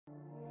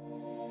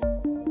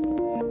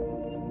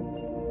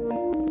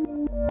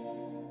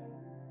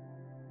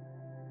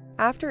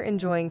After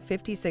enjoying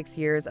 56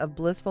 years of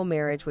blissful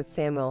marriage with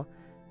Samuel,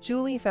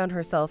 Julie found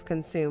herself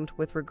consumed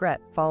with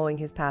regret following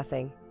his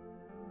passing.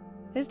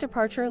 His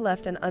departure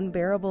left an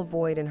unbearable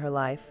void in her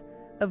life,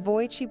 a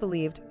void she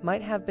believed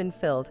might have been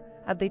filled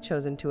had they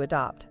chosen to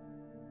adopt.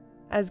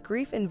 As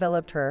grief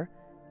enveloped her,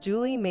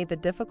 Julie made the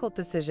difficult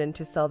decision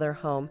to sell their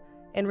home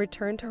and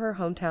return to her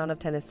hometown of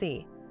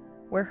Tennessee,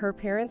 where her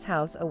parents'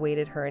 house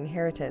awaited her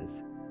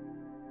inheritance.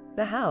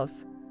 The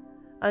house,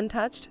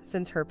 untouched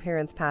since her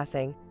parents'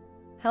 passing,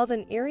 held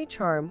an eerie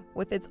charm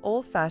with its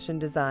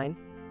old-fashioned design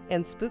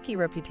and spooky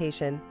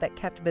reputation that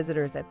kept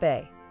visitors at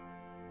bay.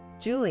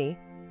 Julie,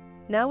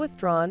 now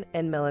withdrawn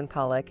and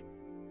melancholic,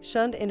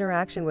 shunned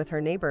interaction with her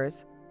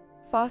neighbors,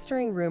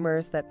 fostering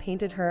rumors that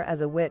painted her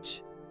as a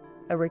witch,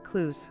 a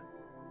recluse,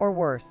 or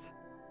worse.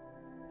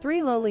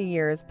 3 lonely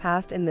years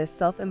passed in this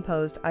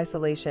self-imposed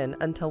isolation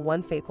until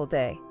one fateful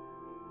day.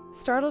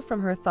 Startled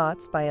from her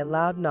thoughts by a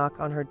loud knock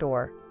on her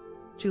door,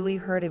 Julie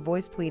heard a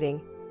voice pleading,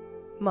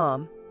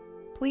 "Mom,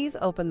 please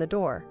open the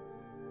door."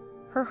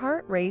 Her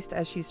heart raced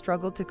as she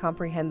struggled to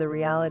comprehend the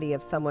reality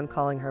of someone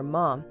calling her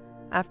mom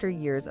after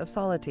years of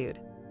solitude.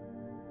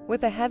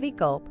 With a heavy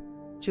gulp,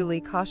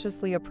 Julie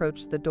cautiously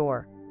approached the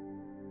door,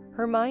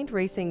 her mind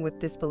racing with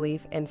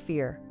disbelief and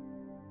fear.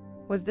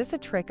 Was this a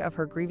trick of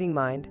her grieving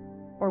mind,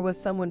 or was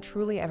someone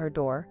truly at her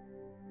door?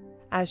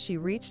 As she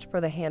reached for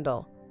the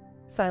handle,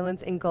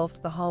 silence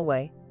engulfed the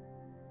hallway,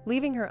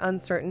 leaving her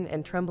uncertain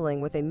and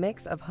trembling with a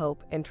mix of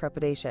hope and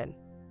trepidation.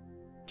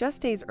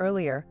 Just days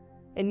earlier,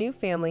 a new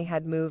family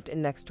had moved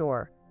in next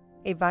door,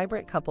 a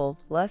vibrant couple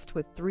blessed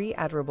with 3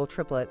 adorable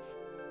triplets.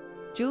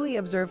 Julie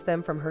observed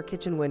them from her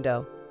kitchen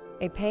window,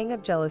 a pang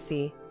of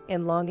jealousy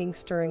and longing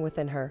stirring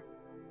within her.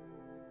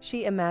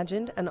 She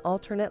imagined an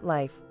alternate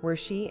life where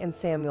she and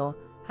Samuel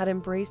had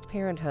embraced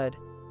parenthood,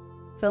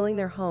 filling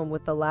their home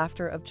with the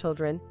laughter of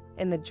children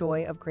and the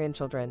joy of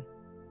grandchildren.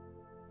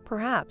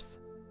 Perhaps,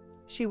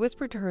 she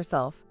whispered to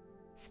herself,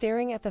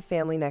 staring at the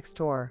family next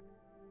door,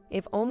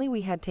 if only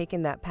we had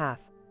taken that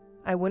path,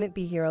 I wouldn't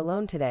be here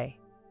alone today.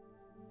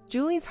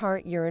 Julie's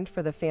heart yearned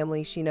for the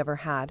family she never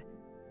had,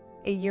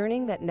 a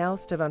yearning that now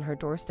stood on her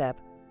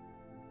doorstep,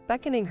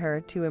 beckoning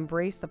her to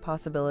embrace the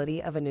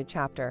possibility of a new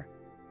chapter.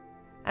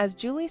 As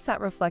Julie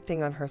sat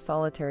reflecting on her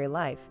solitary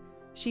life,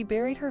 she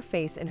buried her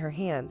face in her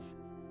hands,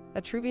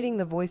 attributing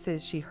the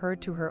voices she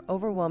heard to her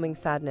overwhelming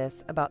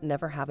sadness about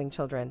never having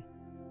children.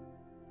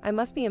 I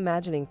must be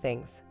imagining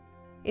things.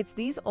 It's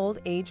these old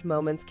age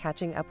moments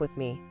catching up with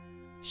me,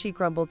 she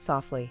grumbled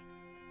softly.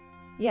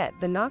 Yet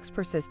the knocks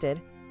persisted,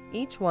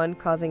 each one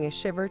causing a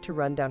shiver to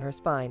run down her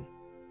spine.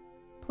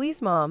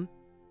 "Please, Mom,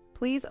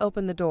 please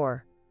open the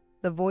door,"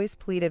 the voice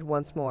pleaded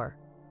once more.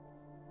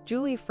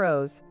 Julie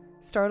froze,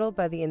 startled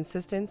by the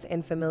insistence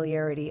and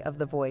familiarity of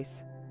the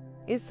voice.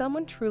 Is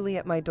someone truly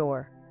at my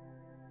door?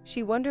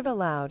 She wondered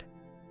aloud,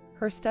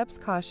 her steps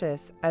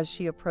cautious as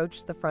she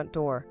approached the front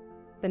door,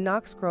 the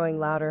knocks growing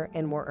louder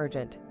and more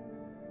urgent.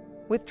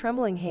 With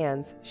trembling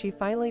hands, she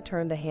finally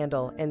turned the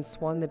handle and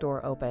swung the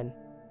door open.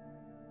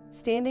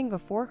 Standing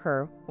before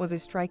her was a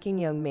striking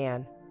young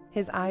man,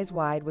 his eyes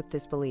wide with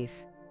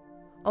disbelief.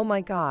 "Oh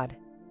my God,"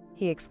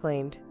 he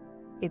exclaimed.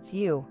 "It's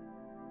you.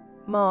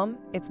 Mom,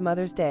 it's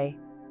Mother's Day,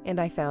 and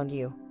I found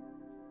you."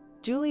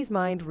 Julie's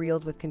mind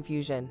reeled with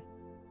confusion.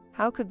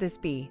 How could this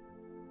be?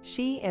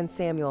 She and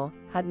Samuel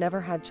had never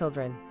had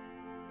children.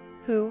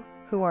 Who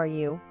are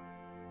you?"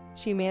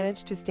 she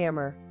managed to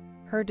stammer,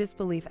 her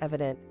disbelief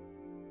evident.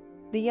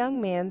 The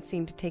young man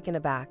seemed taken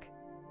aback.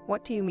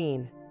 "What do you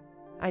mean?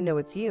 I know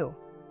it's you.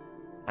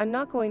 I'm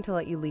not going to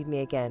let you leave me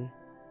again.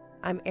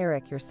 I'm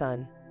Eric, your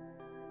son."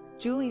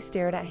 Julie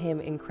stared at him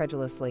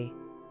incredulously.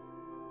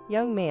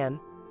 "Young man,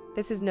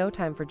 this is no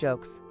time for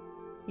jokes.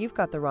 You've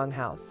got the wrong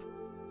house.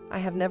 I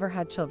have never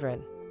had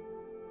children."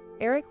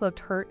 Eric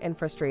looked hurt and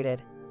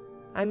frustrated.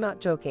 "I'm not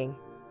joking.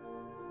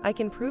 I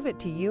can prove it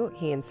to you,"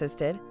 he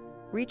insisted,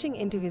 reaching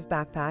into his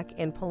backpack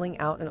and pulling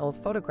out an old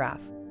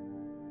photograph.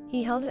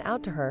 He held it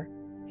out to her,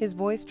 his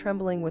voice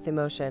trembling with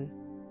emotion.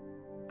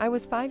 "I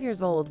was 5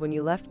 years old when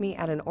you left me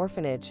at an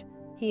orphanage,"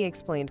 he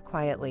explained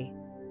quietly.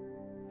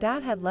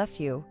 "Dad had left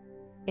you,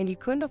 and you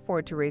couldn't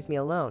afford to raise me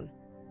alone.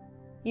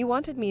 You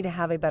wanted me to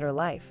have a better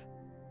life."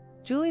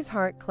 Julie's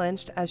heart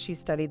clenched as she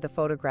studied the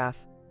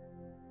photograph,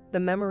 the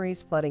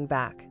memories flooding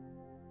back.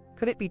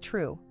 Could it be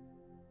true?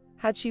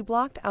 Had she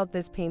blocked out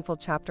this painful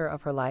chapter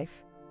of her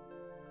life?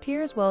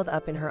 Tears welled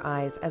up in her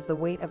eyes as the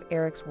weight of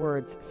Eric's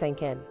words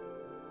sank in.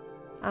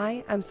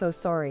 I'm so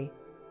sorry,"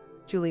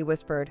 Julie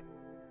whispered,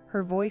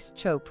 her voice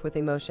choked with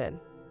emotion.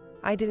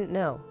 "I didn't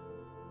know."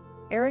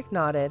 Eric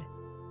nodded,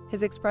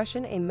 his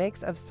expression a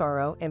mix of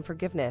sorrow and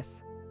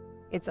forgiveness.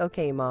 "It's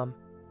okay, Mom.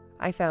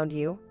 I found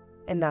you,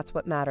 and that's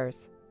what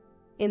matters."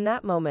 In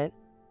that moment,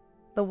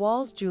 the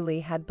walls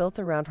Julie had built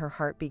around her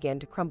heart began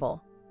to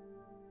crumble.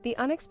 The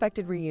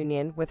unexpected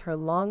reunion with her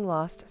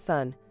long-lost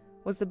son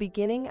was the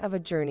beginning of a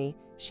journey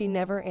she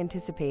never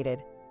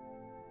anticipated,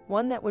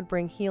 one that would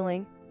bring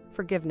healing,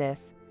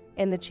 forgiveness,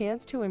 and the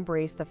chance to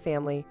embrace the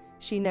family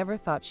she never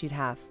thought she'd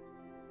have.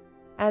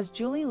 As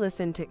Julie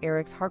listened to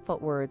Eric's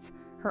heartfelt words,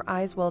 her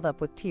eyes welled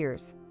up with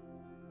tears.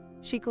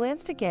 She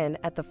glanced again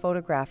at the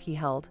photograph he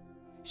held,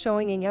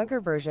 showing a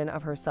younger version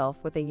of herself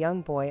with a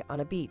young boy on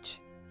a beach.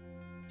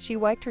 She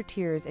wiped her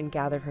tears and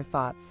gathered her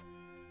thoughts,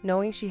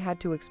 knowing she had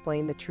to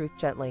explain the truth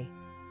gently.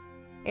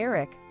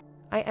 "Eric,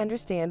 I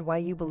understand why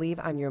you believe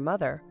I'm your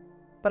mother,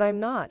 but I'm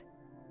not,"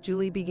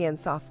 Julie began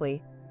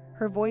softly,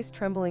 her voice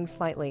trembling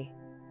slightly.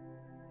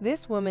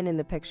 "This woman in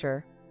the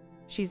picture,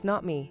 she's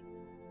not me.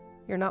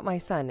 You're not my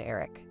son,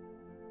 Eric."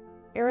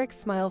 Eric's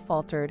smile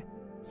faltered,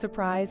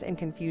 surprise and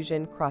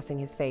confusion crossing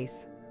his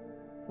face.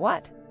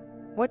 "What?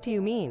 What do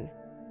you mean?"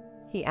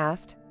 he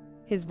asked,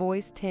 his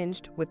voice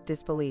tinged with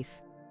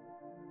disbelief.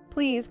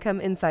 "Please come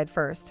inside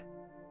first.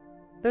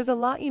 There's a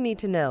lot you need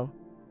to know,"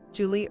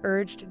 Julie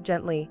urged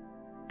gently,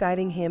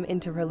 guiding him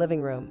into her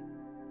living room.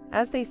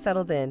 As they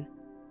settled in,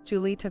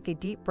 Julie took a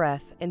deep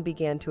breath and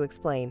began to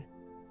explain.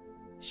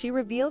 She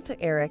revealed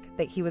to Eric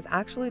that he was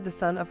actually the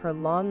son of her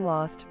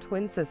long-lost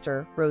twin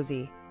sister,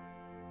 Rosie.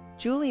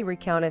 Julie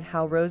recounted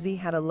how Rosie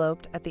had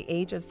eloped at the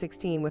age of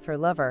 16 with her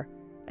lover,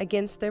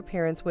 against their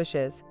parents'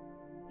 wishes,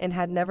 and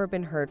had never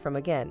been heard from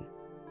again.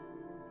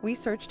 "We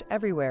searched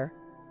everywhere,"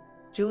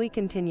 Julie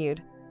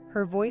continued,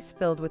 her voice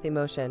filled with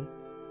emotion.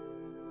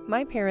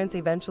 "My parents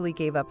eventually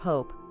gave up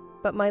hope,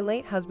 but my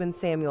late husband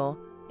Samuel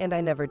and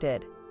I never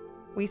did.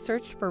 We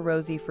searched for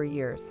Rosie for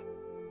years.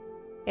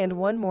 And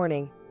one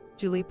morning,"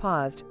 Julie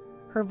paused,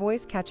 her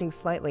voice catching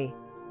slightly,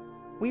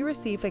 "we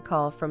received a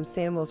call from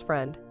Samuel's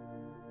friend,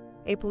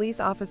 a police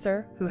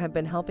officer who had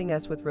been helping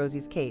us with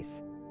Rosie's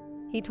case.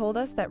 He told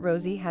us that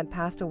Rosie had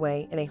passed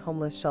away in a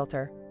homeless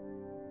shelter.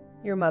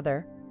 Your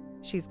mother,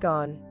 she's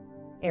gone.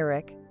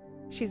 Eric,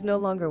 she's no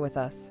longer with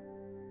us."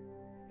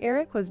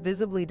 Eric was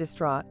visibly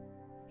distraught,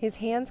 his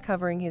hands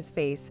covering his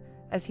face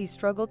as he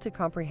struggled to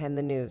comprehend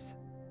the news.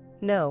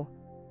 "No,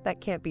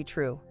 that can't be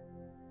true.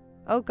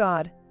 Oh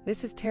God,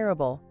 this is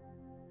terrible,"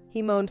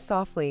 he moaned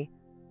softly,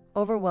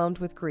 overwhelmed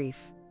with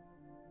grief.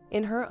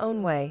 "In her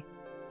own way,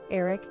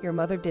 Eric, your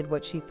mother did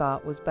what she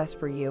thought was best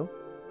for you,"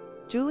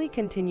 Julie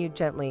continued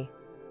gently,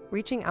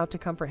 reaching out to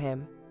comfort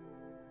him.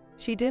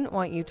 "She didn't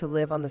want you to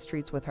live on the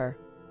streets with her.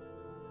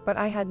 But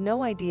I had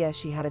no idea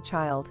she had a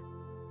child.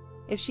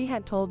 If she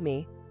had told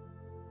me,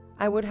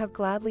 I would have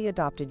gladly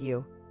adopted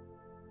you.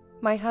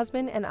 My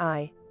husband and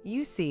I,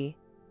 you see,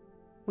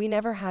 we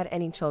never had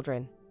any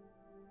children.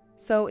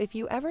 So if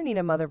you ever need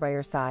a mother by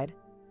your side,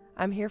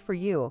 I'm here for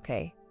you,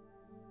 okay?"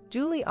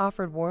 Julie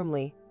offered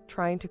warmly,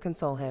 trying to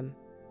console him.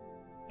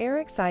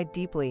 Eric sighed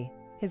deeply,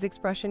 his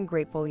expression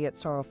grateful yet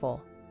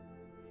sorrowful.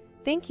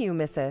 "Thank you,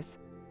 Mrs.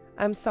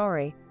 I'm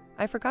sorry,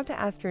 I forgot to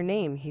ask your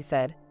name," he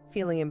said,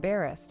 feeling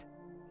embarrassed.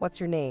 "What's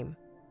your name?"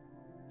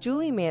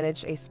 Julie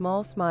managed a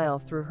small smile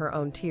through her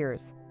own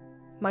tears.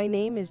 "My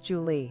name is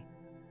Julie,"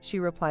 she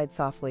replied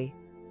softly.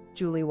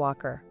 "Julie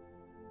Walker."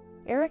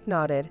 Eric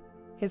nodded,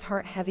 his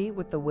heart heavy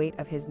with the weight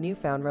of his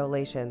newfound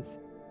relations.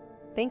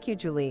 "Thank you,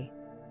 Julie.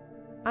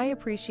 I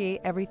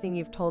appreciate everything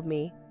you've told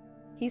me,"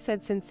 he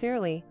said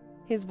sincerely,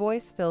 his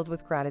voice filled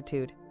with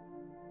gratitude.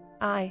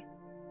 I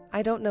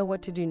don't know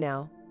what to do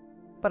now,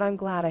 but I'm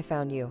glad I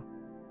found you."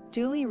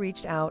 Julie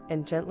reached out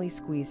and gently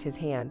squeezed his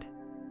hand.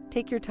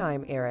 "Take your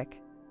time,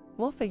 Eric.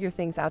 We'll figure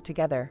things out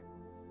together,"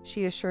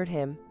 she assured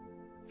him,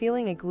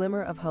 feeling a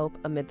glimmer of hope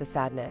amid the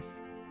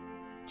sadness.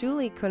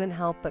 Julie couldn't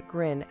help but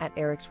grin at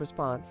Eric's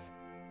response.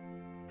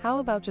 "How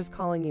about just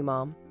calling you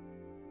Mom?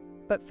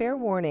 But fair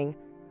warning,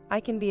 I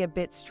can be a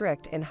bit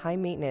strict and high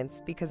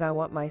maintenance because I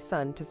want my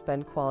son to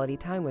spend quality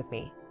time with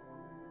me.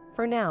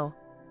 For now,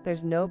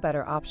 there's no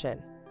better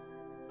option."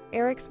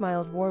 Eric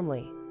smiled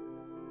warmly.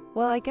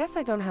 "Well, I guess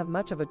I don't have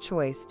much of a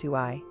choice, do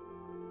I?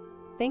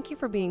 Thank you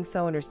for being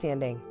so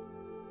understanding.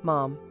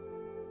 Mom,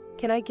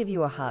 can I give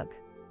you a hug?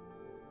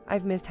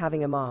 I've missed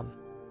having a mom."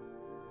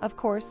 "Of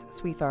course,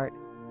 sweetheart.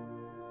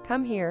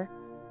 Come here."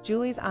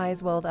 Julie's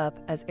eyes welled up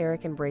as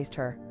Eric embraced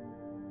her.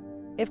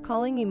 "If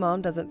calling you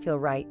Mom doesn't feel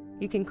right,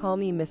 you can call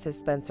me Mrs.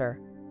 Spencer.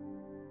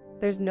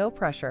 There's no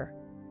pressure.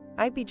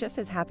 I'd be just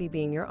as happy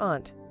being your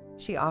aunt,"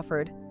 she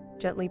offered,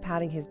 gently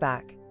patting his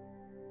back.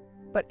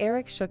 But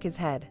Eric shook his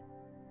head.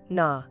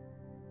 "Nah.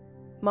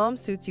 Mom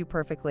suits you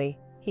perfectly,"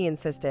 he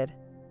insisted.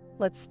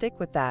 "Let's stick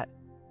with that."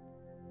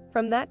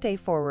 From that day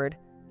forward,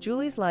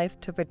 Julie's life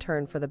took a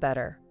turn for the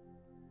better.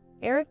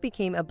 Eric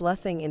became a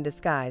blessing in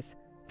disguise,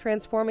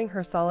 transforming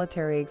her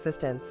solitary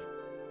existence.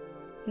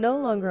 No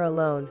longer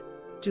alone,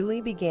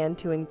 Julie began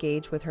to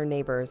engage with her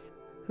neighbors,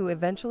 who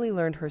eventually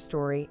learned her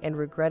story and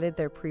regretted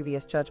their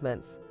previous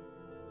judgments.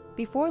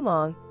 Before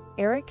long,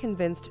 Eric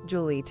convinced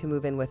Julie to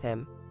move in with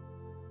him.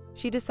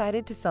 She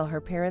decided to sell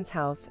her parents'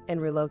 house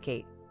and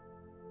relocate.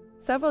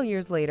 Several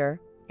years later,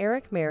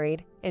 Eric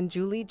married, and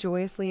Julie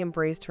joyously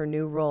embraced her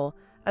new role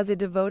as a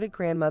devoted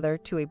grandmother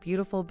to a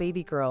beautiful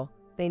baby girl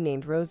they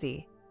named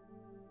Rosie.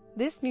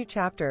 This new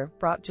chapter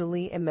brought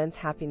Julie immense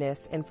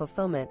happiness and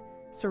fulfillment,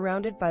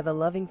 surrounded by the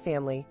loving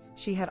family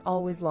she had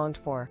always longed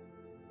for.